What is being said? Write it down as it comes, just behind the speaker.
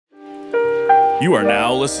You are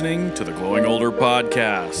now listening to the Glowing Older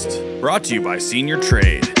podcast, brought to you by Senior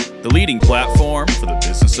Trade, the leading platform for the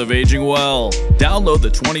business of aging well. Download the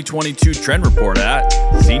 2022 Trend Report at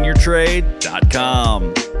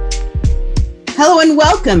seniortrade.com. Hello and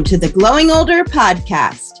welcome to the Glowing Older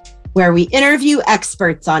podcast, where we interview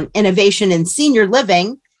experts on innovation in senior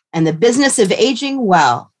living and the business of aging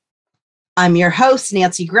well. I'm your host,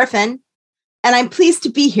 Nancy Griffin, and I'm pleased to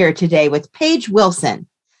be here today with Paige Wilson,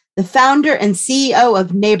 the founder and CEO of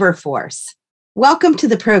NeighborForce. Welcome to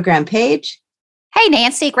the program, Paige. Hey,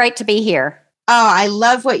 Nancy. Great to be here. Oh, I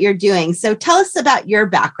love what you're doing. So tell us about your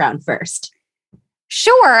background first.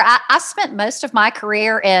 Sure. I spent most of my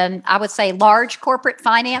career in, I would say, large corporate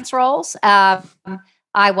finance roles. I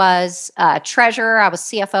was a treasurer. I was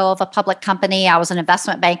CFO of a public company. I was an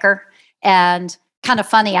investment banker. And kind of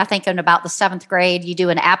funny, I think in about the seventh grade, you do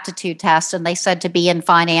an aptitude test, and they said to be in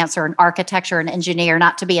finance or in architecture and engineer,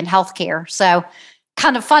 not to be in healthcare. So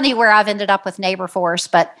kind of funny where I've ended up with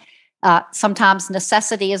NeighborForce, but sometimes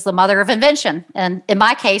necessity is the mother of invention. And in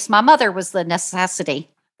my case, my mother was the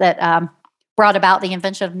necessity that brought about the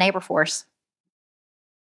invention of NeighborForce.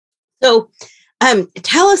 So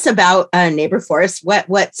tell us about NeighborForce,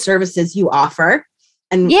 what services you offer,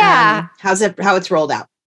 and how it's rolled out.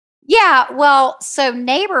 Yeah, well, so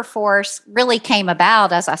NeighborForce really came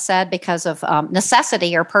about, as I said, because of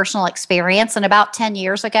necessity or personal experience. And about 10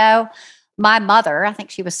 years ago, my mother, I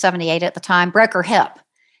think she was 78 at the time, broke her hip.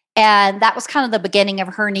 And that was kind of the beginning of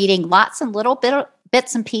her needing lots and little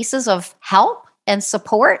bits and pieces of help and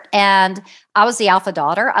support. And I was the alpha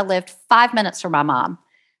daughter. I lived 5 minutes from my mom.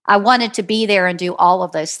 I wanted to be there and do all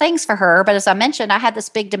of those things for her. But as I mentioned, I had this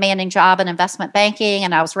big demanding job in investment banking,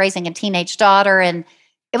 and I was raising a teenage daughter, and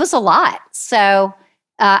it was a lot. So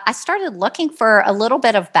I started looking for a little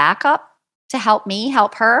bit of backup to help me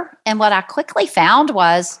help her. And what I quickly found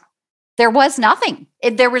was there was nothing.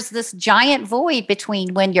 There was this giant void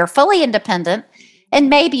between when you're fully independent and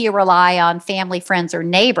maybe you rely on family, friends, or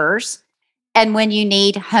neighbors, and when you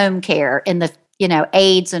need home care in the,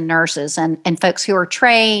 aides and nurses and folks who are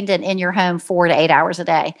trained and in your home 4 to 8 hours a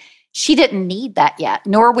day. She didn't need that yet,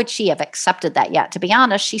 nor would she have accepted that yet. To be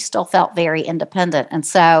honest, she still felt very independent. And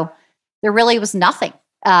so there really was nothing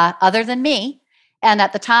other than me. And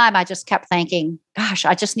at the time, I just kept thinking, gosh,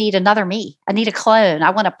 I just need another me. I need a clone.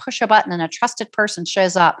 I want to push a button and a trusted person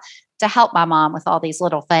shows up to help my mom with all these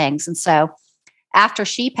little things. And so after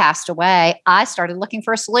she passed away, I started looking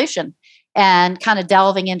for a solution and kind of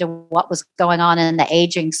delving into what was going on in the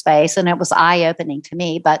aging space. And it was eye-opening to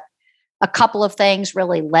me. But a couple of things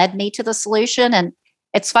really led me to the solution. And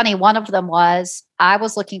it's funny, one of them was I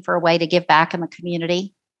was looking for a way to give back in the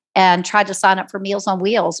community and tried to sign up for Meals on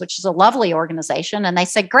Wheels, which is a lovely organization. And they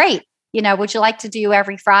said, great, would you like to do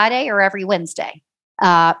every Friday or every Wednesday?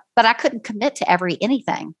 But I couldn't commit to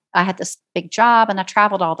anything. I had this big job and I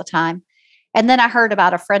traveled all the time. And then I heard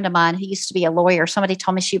about a friend of mine who used to be a lawyer. Somebody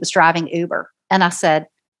told me she was driving Uber. And I said,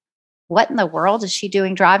 what in the world is she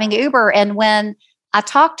doing driving Uber? And when I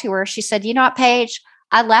talked to her, she said, you know what, Paige,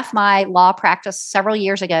 I left my law practice several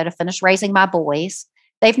years ago to finish raising my boys.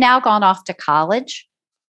 They've now gone off to college,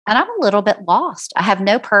 and I'm a little bit lost. I have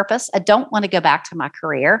no purpose. I don't want to go back to my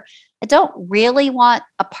career. I don't really want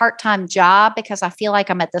a part-time job because I feel like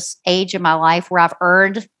I'm at this age in my life where I've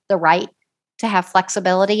earned the right to have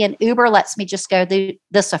flexibility. And Uber lets me just go do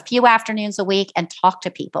this a few afternoons a week and talk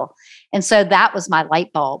to people. And so that was my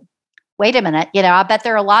light bulb. Wait a minute, I bet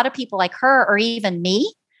there are a lot of people like her or even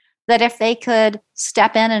me that if they could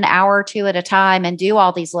step in an hour or two at a time and do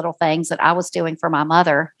all these little things that I was doing for my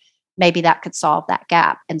mother, maybe that could solve that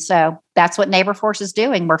gap. And so that's what NeighborForce is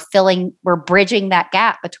doing. We're bridging that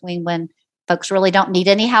gap between when folks really don't need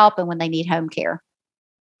any help and when they need home care.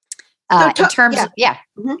 I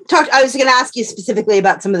was going to ask you specifically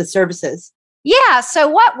about some of the services. Yeah. So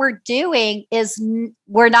what we're doing is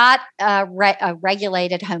we're not a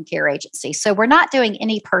regulated home care agency. So we're not doing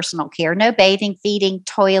any personal care, no bathing, feeding,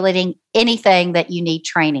 toileting, anything that you need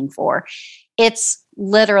training for. It's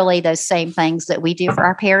literally those same things that we do for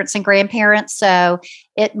our parents and grandparents. So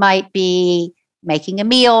it might be making a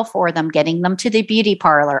meal for them, getting them to the beauty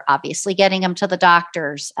parlor, obviously getting them to the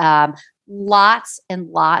doctors, lots and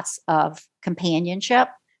lots of companionship.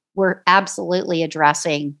 We're absolutely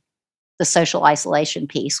addressing the social isolation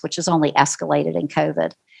piece, which has only escalated in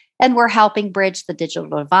COVID. And we're helping bridge the digital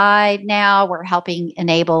divide now. We're helping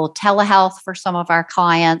enable telehealth for some of our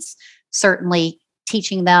clients, certainly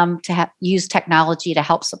teaching them to use technology to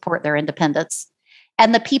help support their independence.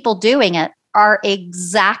 And the people doing it are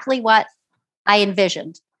exactly what I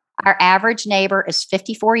envisioned. Our average neighbor is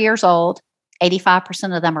 54 years old.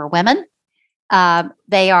 85% of them are women.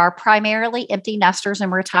 They are primarily empty nesters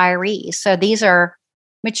and retirees. So these are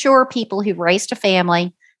mature people who've raised a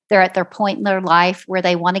family. They're at their point in their life where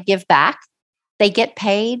they want to give back. They get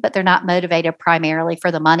paid, but they're not motivated primarily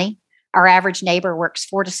for the money. Our average neighbor works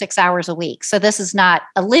 4 to 6 hours a week. So this is not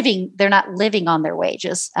a living, they're not living on their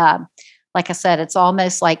wages. Like I said, it's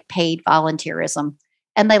almost like paid volunteerism,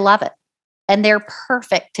 and they love it. And they're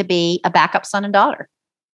perfect to be a backup son and daughter.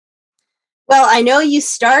 Well, I know you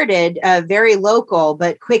started very local,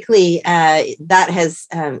 but quickly that has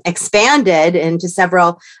expanded into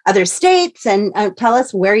several other states. And tell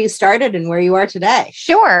us where you started and where you are today.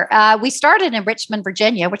 Sure. We started in Richmond,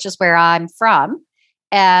 Virginia, which is where I'm from.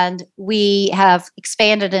 And we have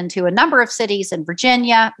expanded into a number of cities in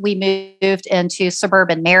Virginia. We moved into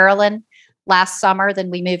suburban Maryland last summer. Then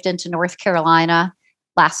we moved into North Carolina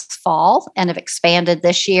last fall and have expanded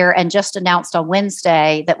this year, and just announced on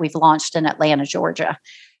Wednesday that we've launched in Atlanta, Georgia.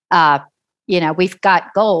 We've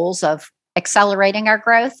got goals of accelerating our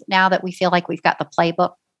growth now that we feel like we've got the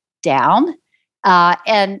playbook down.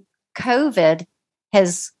 And COVID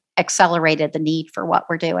has accelerated the need for what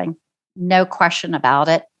we're doing. No question about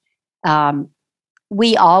it.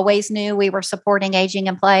 We always knew we were supporting aging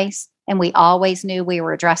in place, and we always knew we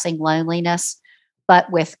were addressing loneliness.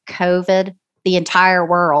 But with COVID, the entire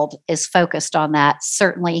world is focused on that.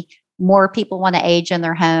 Certainly, more people want to age in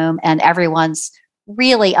their home, and everyone's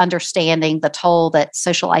really understanding the toll that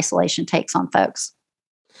social isolation takes on folks.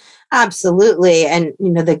 Absolutely. And,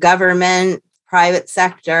 the government, private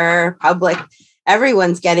sector, public,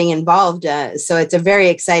 everyone's getting involved. So it's a very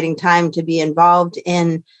exciting time to be involved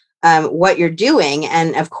in what you're doing.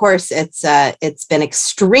 And of course, it's been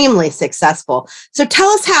extremely successful. So tell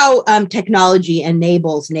us how technology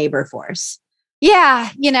enables NeighborForce. Yeah,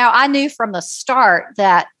 I knew from the start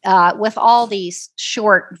that with all these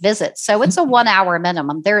short visits, so it's a 1 hour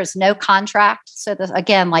minimum. There is no contract. So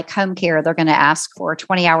again, like home care, they're going to ask for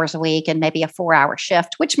 20 hours a week and maybe a 4-hour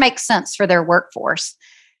shift, which makes sense for their workforce.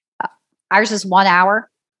 Ours is 1 hour.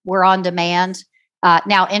 We're on demand.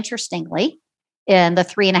 Now, interestingly, in the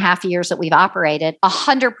 3.5 years that we've operated,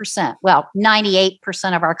 100%,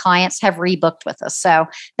 98% of our clients have rebooked with us. So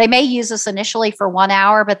they may use us initially for 1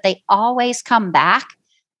 hour, but they always come back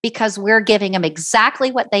because we're giving them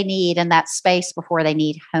exactly what they need in that space before they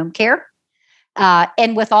need home care.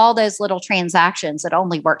 And with all those little transactions, it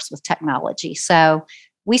only works with technology. So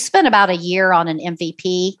we spent about a year on an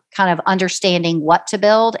MVP, kind of understanding what to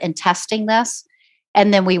build and testing this.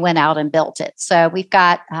 And then we went out and built it. So we've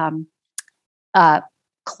got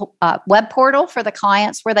web portal for the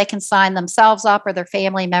clients where they can sign themselves up or their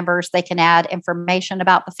family members. They can add information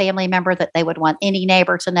about the family member that they would want any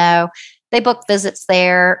neighbor to know. They book visits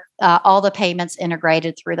there, all the payments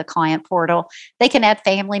integrated through the client portal. They can add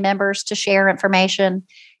family members to share information.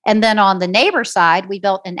 And then on the neighbor side, we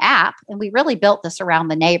built an app, and we really built this around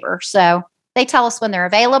the neighbor. So they tell us when they're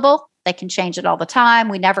available. They can change it all the time.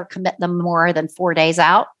 We never commit them more than 4 days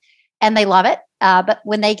out, and they love it. But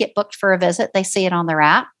when they get booked for a visit, they see it on their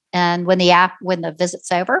app. And when the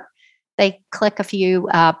visit's over, they click a few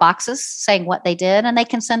boxes saying what they did, and they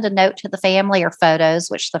can send a note to the family or photos,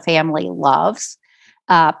 which the family loves.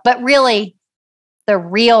 But really, the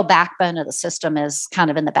real backbone of the system is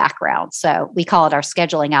kind of in the background. So we call it our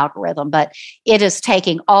scheduling algorithm, but it is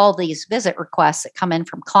taking all these visit requests that come in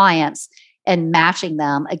from clients and matching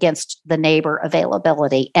them against the neighbor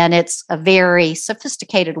availability. And it's a very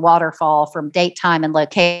sophisticated waterfall from date, time, and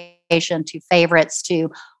location to favorites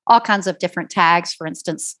to all kinds of different tags. For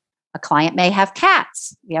instance, a client may have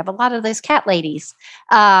cats. We have a lot of those cat ladies.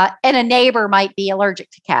 And a neighbor might be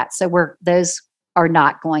allergic to cats. So those are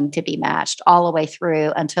not going to be matched all the way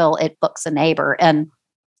through until it books a neighbor. And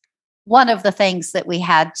one of the things that we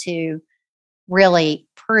had to really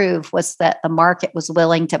prove was that the market was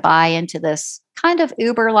willing to buy into this kind of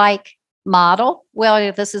Uber-like model.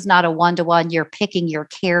 Well, this is not a one-to-one. You're picking your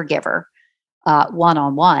caregiver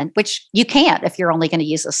one-on-one, which you can't if you're only going to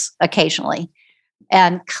use this occasionally.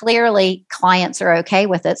 And clearly, clients are okay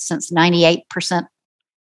with it since 98%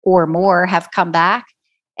 or more have come back.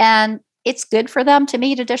 And it's good for them to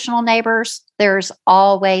meet additional neighbors. There's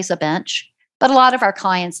always a bench. But a lot of our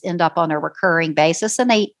clients end up on a recurring basis,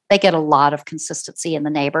 and they get a lot of consistency in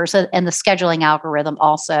the neighbors. And the scheduling algorithm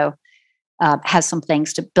also has some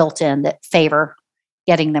things built in that favor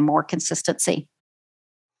getting them more consistency.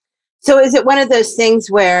 So is it one of those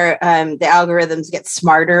things where the algorithms get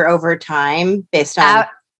smarter over time based on?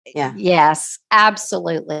 Yes,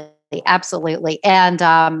 absolutely. Absolutely. And,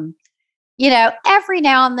 every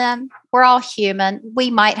now and then we're all human. We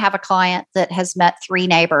might have a client that has met 3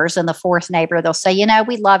 neighbors, and the 4th neighbor, they'll say,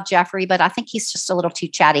 we love Jeffrey, but I think he's just a little too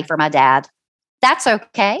chatty for my dad. That's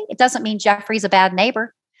okay. It doesn't mean Jeffrey's a bad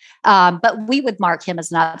neighbor, but we would mark him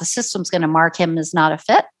as not, the system's going to mark him as not a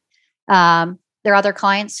fit. There are other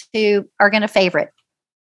clients who are going to favorite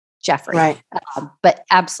Jeffrey. Right. But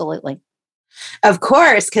absolutely. Of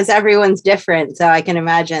course, because everyone's different. So I can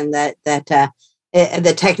imagine that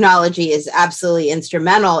the technology is absolutely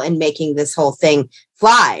instrumental in making this whole thing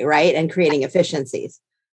fly, right? And creating efficiencies.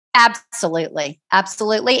 Absolutely.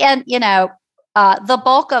 Absolutely. And, the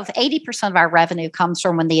bulk of 80% of our revenue comes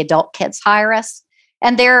from when the adult kids hire us.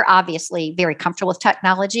 And they're obviously very comfortable with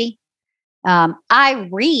technology. I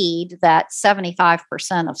read that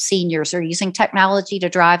 75% of seniors are using technology to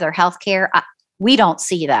drive their healthcare. We don't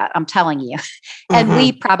see that, I'm telling you. And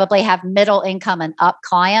we probably have middle income and up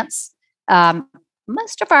clients.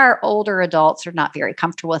 Most of our older adults are not very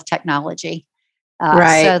comfortable with technology.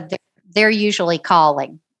 Right. So they're usually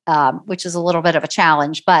calling, which is a little bit of a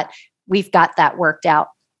challenge, but we've got that worked out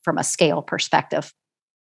from a scale perspective.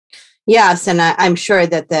 Yes. And I'm sure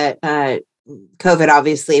that the COVID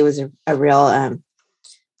obviously was a real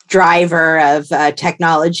driver of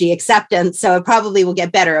technology acceptance. So it probably will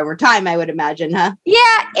get better over time, I would imagine, huh?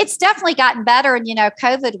 Yeah, it's definitely gotten better. And,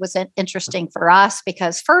 COVID was interesting for us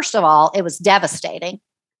because, first of all, it was devastating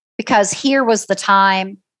because here was the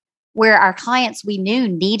time where our clients we knew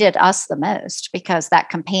needed us the most because that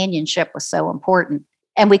companionship was so important.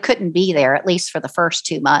 And we couldn't be there, at least for the first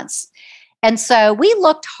 2 months. And so we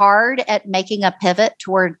looked hard at making a pivot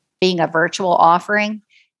toward being a virtual offering.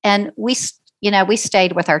 And we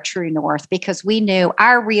stayed with our true north because we knew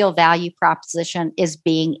our real value proposition is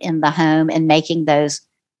being in the home and making those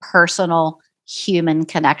personal human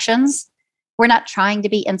connections. We're not trying to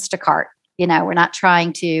be Instacart. We're not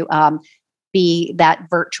trying to be that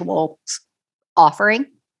virtual offering.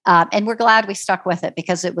 And we're glad we stuck with it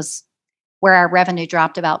because it was where our revenue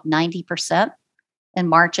dropped about 90% in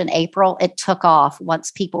March and April. It took off once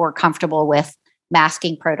people were comfortable with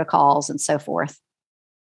masking protocols and so forth.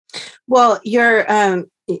 Well, your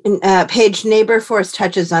page NeighborForce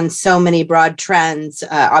touches on so many broad trends.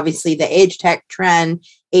 Obviously, the age tech trend,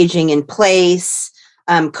 aging in place,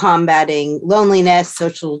 combating loneliness,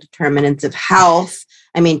 social determinants of health.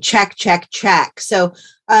 I mean, check. So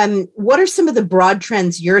what are some of the broad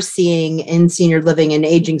trends you're seeing in senior living and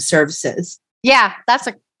aging services? Yeah, that's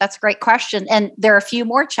a great question. And there are a few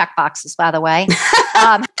more check boxes, by the way.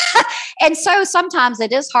 And so sometimes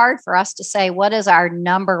it is hard for us to say, what is our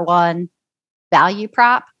number one value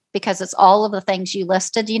prop? Because it's all of the things you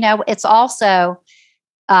listed. It's also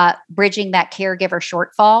bridging that caregiver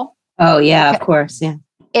shortfall. Oh, yeah, of course. Yeah.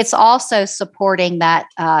 It's also supporting that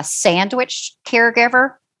sandwich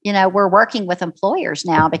caregiver. We're working with employers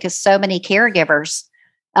now because so many caregivers,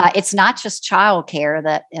 it's not just childcare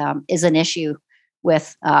that is an issue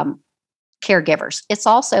with caregivers. It's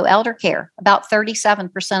also elder care. About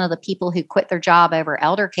 37% of the people who quit their job over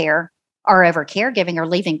elder care or over caregiving are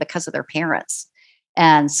leaving because of their parents.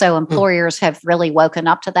 And so employers have really woken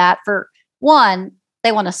up to that. For one,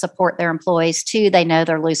 they want to support their employees. Two, they know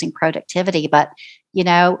they're losing productivity, but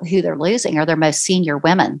who they're losing are their most senior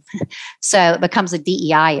women. So it becomes a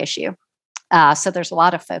DEI issue. So there's a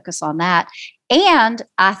lot of focus on that. And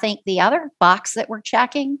I think the other box that we're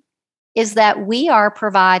checking is that we are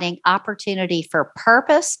providing opportunity for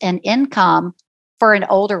purpose and income for an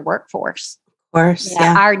older workforce. Of course,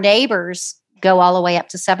 yeah. Our neighbors go all the way up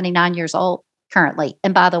to 79 years old currently.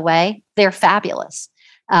 And by the way, they're fabulous.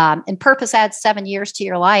 And purpose adds 7 years to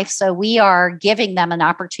your life. So we are giving them an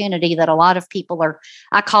opportunity that a lot of people are,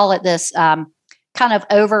 I call it this kind of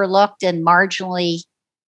overlooked and marginally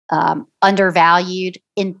undervalued,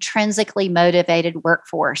 intrinsically motivated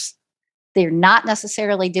workforce. They're not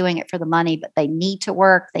necessarily doing it for the money, but they need to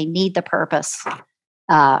work. They need the purpose.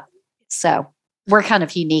 So we're kind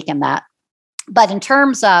of unique in that. But in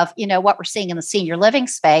terms of, what we're seeing in the senior living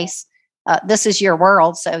space, this is your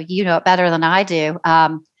world, so you know it better than I do.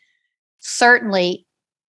 Certainly,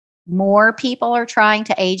 more people are trying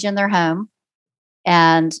to age in their home,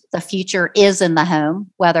 and the future is in the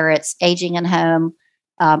home, whether it's aging in home,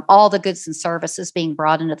 all the goods and services being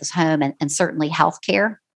brought into this home, and certainly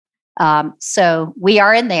healthcare. So we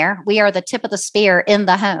are in there. We are the tip of the spear in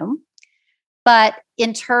the home. But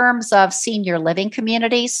in terms of senior living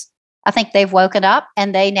communities, I think they've woken up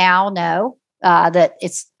and they now know that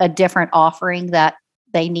it's a different offering that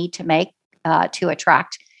they need to make to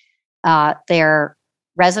attract their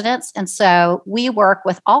residents. And so we work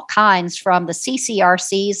with all kinds from the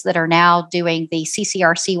CCRCs that are now doing the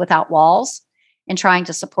CCRC without walls and trying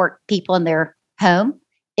to support people in their home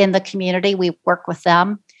in the community. We work with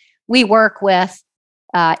them. We work with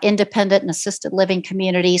independent and assisted living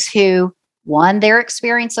communities who one, they're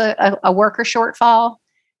experiencing a worker shortfall,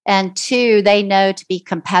 and two, they know to be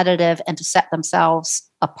competitive and to set themselves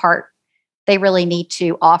apart, they really need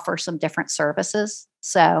to offer some different services.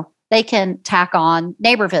 So they can tack on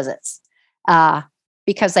neighbor visits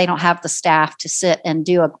because they don't have the staff to sit and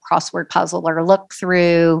do a crossword puzzle or look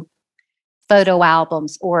through photo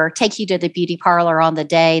albums or take you to the beauty parlor on the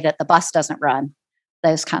day that the bus doesn't run,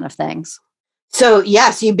 those kind of things. So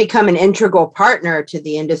yes, you become an integral partner to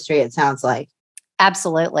the industry, it sounds like.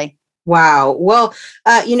 Absolutely. Wow. Well,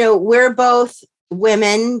 we're both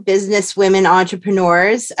women, business women,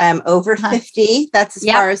 entrepreneurs, over 50. That's as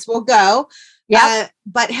far as we'll go. Yeah.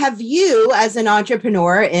 But have you, as an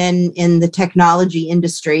entrepreneur in the technology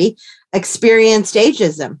industry, experienced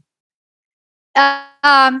ageism?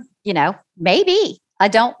 Maybe. I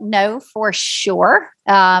don't know for sure.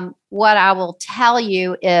 What I will tell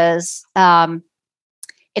you is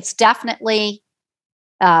it's definitely,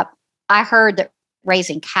 I heard that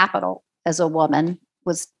raising capital as a woman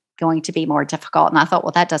was going to be more difficult. And I thought,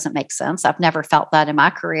 well, that doesn't make sense. I've never felt that in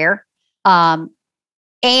my career.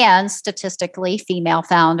 And statistically, female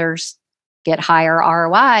founders get higher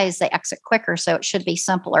ROIs, they exit quicker. So it should be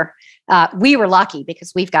simpler. We were lucky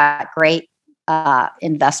because we've got great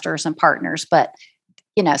investors and partners, but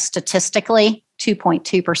statistically,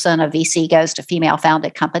 2.2% of VC goes to female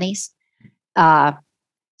founded companies.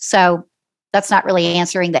 So that's not really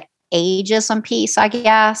answering the ageism piece, I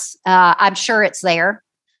guess. I'm sure it's there.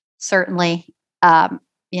 Certainly, I'm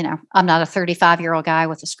not a 35-year-old guy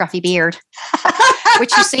with a scruffy beard,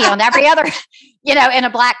 which you see on every other, in a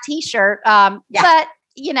black t-shirt. But,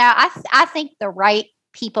 I think the right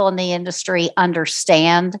people in the industry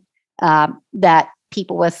understand that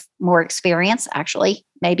people with more experience actually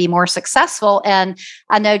may be more successful. And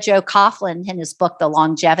I know Joe Coughlin in his book, The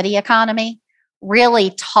Longevity Economy,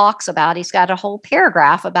 really talks about, he's got a whole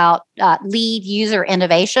paragraph about lead user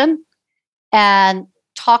innovation and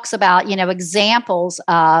talks about, examples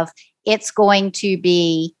of it's going to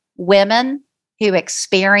be women who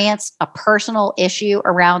experience a personal issue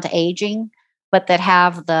around aging, but that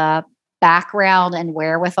have the background and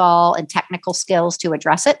wherewithal and technical skills to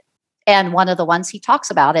address it. And one of the ones he talks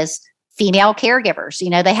about is female caregivers.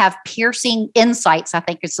 They have piercing insights, I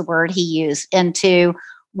think is the word he used, into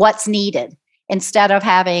what's needed. Instead of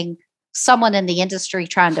having someone in the industry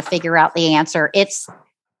trying to figure out the answer, it's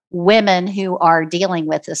women who are dealing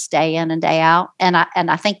with this day in and day out. And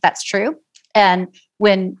I think that's true. And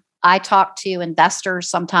when I talk to investors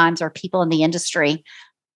sometimes or people in the industry,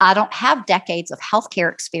 I don't have decades of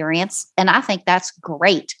healthcare experience. And I think that's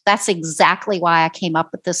great. That's exactly why I came up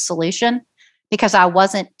with this solution, because I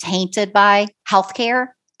wasn't tainted by healthcare.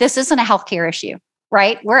 This isn't a healthcare issue,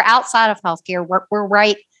 right? We're outside of healthcare. We're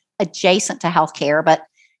right adjacent to healthcare, but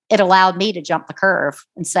it allowed me to jump the curve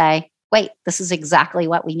and say, wait, this is exactly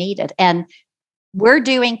what we needed. And we're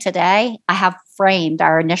doing today, I have framed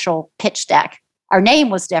our initial pitch deck. Our name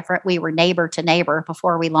was different. We were Neighbor to Neighbor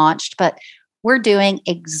before we launched, but we're doing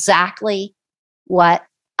exactly what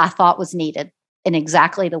I thought was needed in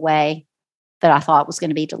exactly the way that I thought was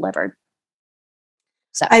going to be delivered.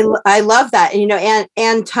 So I love that.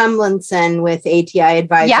 Ann Tumlinson with ATI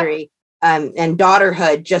Advisory and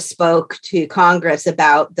Daughterhood just spoke to Congress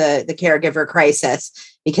about the caregiver crisis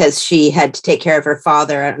because she had to take care of her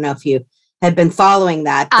father. I don't know if you had been following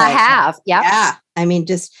that. I have. Yep. Yeah. I mean,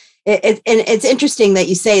 it's interesting that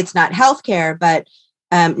you say it's not healthcare, but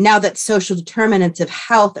now that social determinants of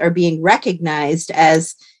health are being recognized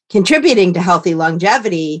as contributing to healthy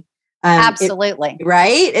longevity. Absolutely.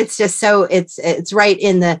 Right. It's just so it's right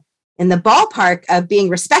in the ballpark of being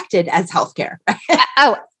respected as healthcare.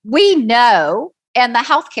 Oh, we know, and the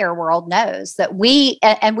healthcare world knows that we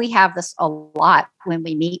have this a lot when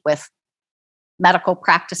we meet with medical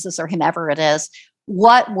practices or whomever it is.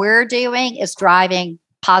 What we're doing is driving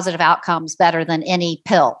positive outcomes better than any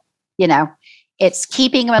pill. It's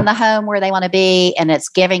keeping them in the home where they want to be, and it's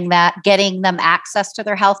getting them access to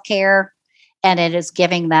their healthcare, and it is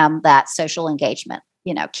giving them that social engagement,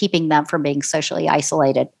 keeping them from being socially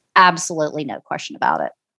isolated. Absolutely no question about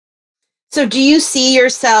it. So do you see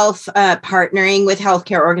yourself partnering with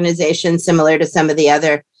healthcare organizations similar to some of the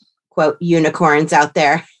other, quote, unicorns out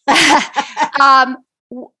there?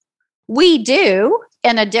 We do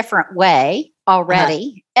in a different way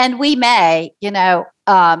already. And we may,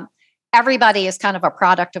 everybody is kind of a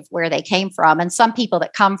product of where they came from. And some people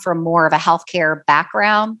that come from more of a healthcare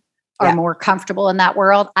background are more comfortable in that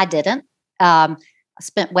world. I didn't. I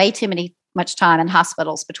spent way too much time in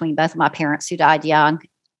hospitals between both of my parents who died young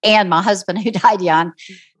and my husband who died young.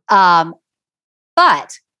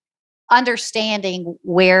 But understanding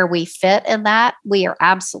where we fit in that, we are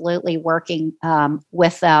absolutely working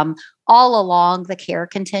with them all along the care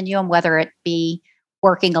continuum, whether it be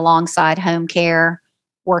working alongside home care,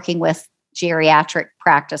 working with geriatric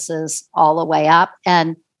practices all the way up.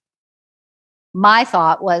 And my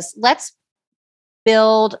thought was, let's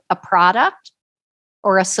build a product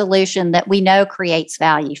or a solution that we know creates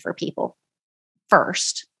value for people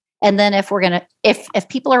first. And then if if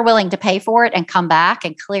people are willing to pay for it and come back,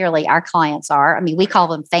 and clearly our clients are, I mean, we call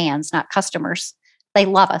them fans, not customers. They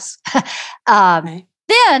love us. Okay.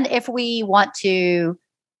 Then if we want to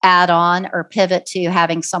add on or pivot to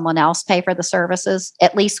having someone else pay for the services,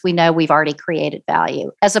 at least we know we've already created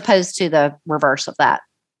value, as opposed to the reverse of that.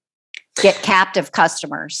 Get captive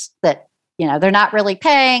customers that, they're not really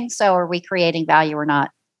paying. So are we creating value or not?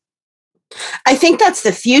 I think that's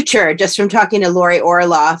the future, just from talking to Lori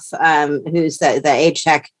Orloff, who's the age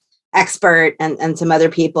tech expert, and some other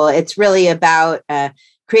people. It's really about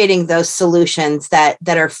creating those solutions that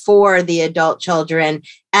are for the adult children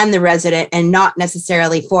and the resident, and not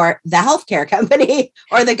necessarily for the healthcare company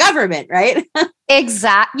or the government, right?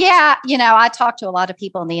 Exactly. Yeah. I talk to a lot of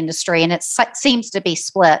people in the industry, and it seems to be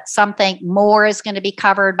split. Some think more is going to be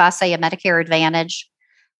covered by, say, a Medicare Advantage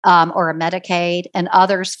or a Medicaid, and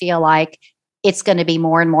others feel like it's going to be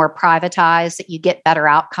more and more privatized, that you get better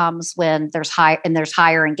outcomes when there's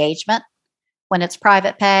higher engagement when it's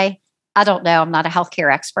private pay. I don't know. I'm not a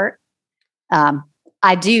healthcare expert.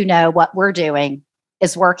 I do know what we're doing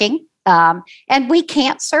is working. And we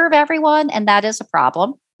can't serve everyone. And that is a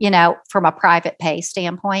problem, from a private pay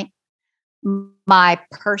standpoint. My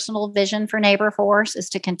personal vision for NeighborForce is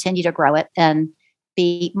to continue to grow it and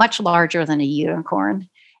be much larger than a unicorn,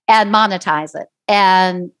 and monetize it,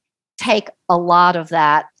 and take a lot of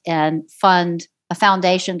that and fund a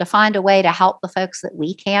foundation to find a way to help the folks that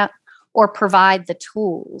we can't, or provide the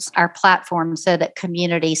tools, our platform, so that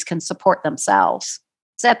communities can support themselves.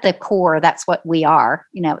 It's at the core. That's what we are.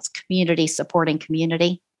 It's community supporting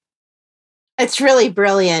community. It's really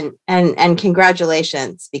brilliant, and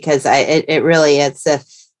congratulations, because it really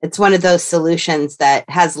it's one of those solutions that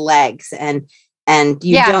has legs, and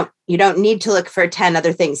you don't need to look for 10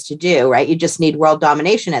 other things to do, right? You just need world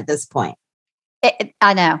domination at this point.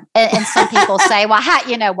 I know. And some people say, well,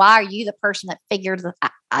 why are you the person that figured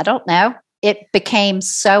that? I don't know. It became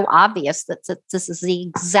so obvious that this is the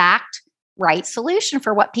exact right solution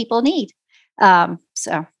for what people need.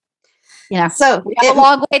 So we have a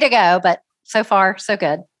long way to go, but so far, so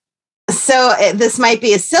good. So this might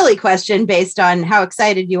be a silly question based on how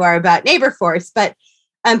excited you are about NeighborForce, but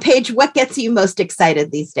Paige, what gets you most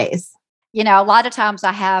excited these days? A lot of times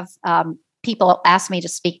I have people ask me to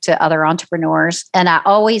speak to other entrepreneurs, and I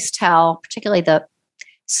always tell, particularly the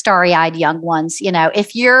starry-eyed young ones,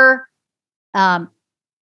 if you're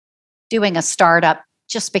doing a startup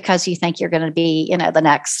just because you think you're going to be, the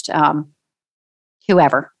next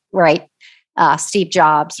whoever, right? Steve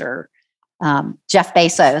Jobs or Jeff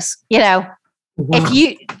Bezos, if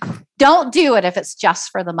you don't do it if it's just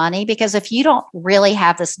for the money, because if you don't really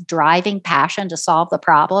have this driving passion to solve the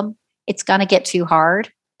problem, it's going to get too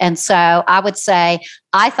hard. And so I would say,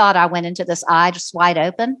 I thought I went into this eye just wide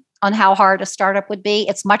open on how hard a startup would be.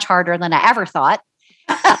 It's much harder than I ever thought.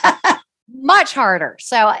 Much harder.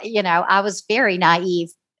 So, I was very naive.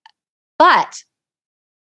 But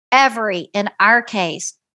in our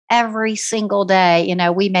case, every single day,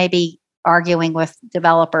 we may be arguing with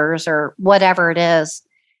developers or whatever it is.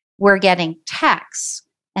 We're getting texts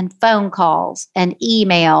and phone calls and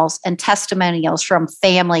emails and testimonials from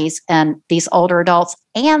families and these older adults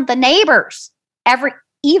and the neighbors.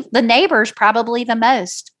 The neighbors probably the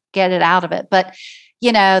most get it out of it, but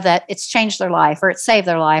that it's changed their life, or it's saved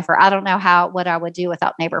their life, or I don't know what I would do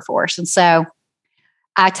without NeighborForce. And so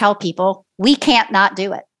I tell people, we can't not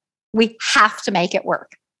do it. We have to make it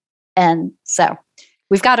work. And so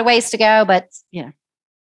we've got a ways to go, but you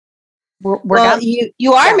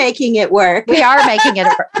are making it work. We are making it.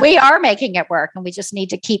 We are making it work, and we just need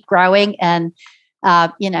to keep growing and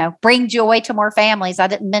bring joy to more families. I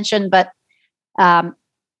didn't mention, but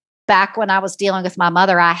back when I was dealing with my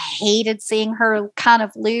mother, I hated seeing her kind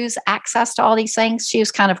of lose access to all these things. She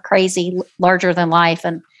was kind of crazy, larger than life,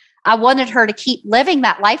 and I wanted her to keep living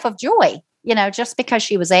that life of joy. Just because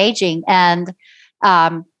she was aging, and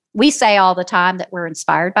we say all the time that we're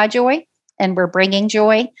inspired by joy. And we're bringing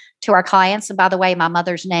joy to our clients. And by the way, my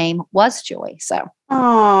mother's name was Joy. So,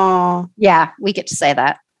 yeah, we get to say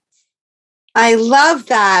that. I love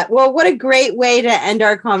that. Well, what a great way to end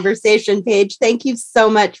our conversation, Paige. Thank you so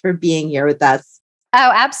much for being here with us.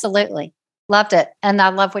 Oh, absolutely. Loved it. And I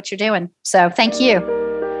love what you're doing. So thank you.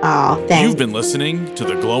 Oh, thanks. You've been listening to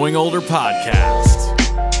the Glowing Older Podcast.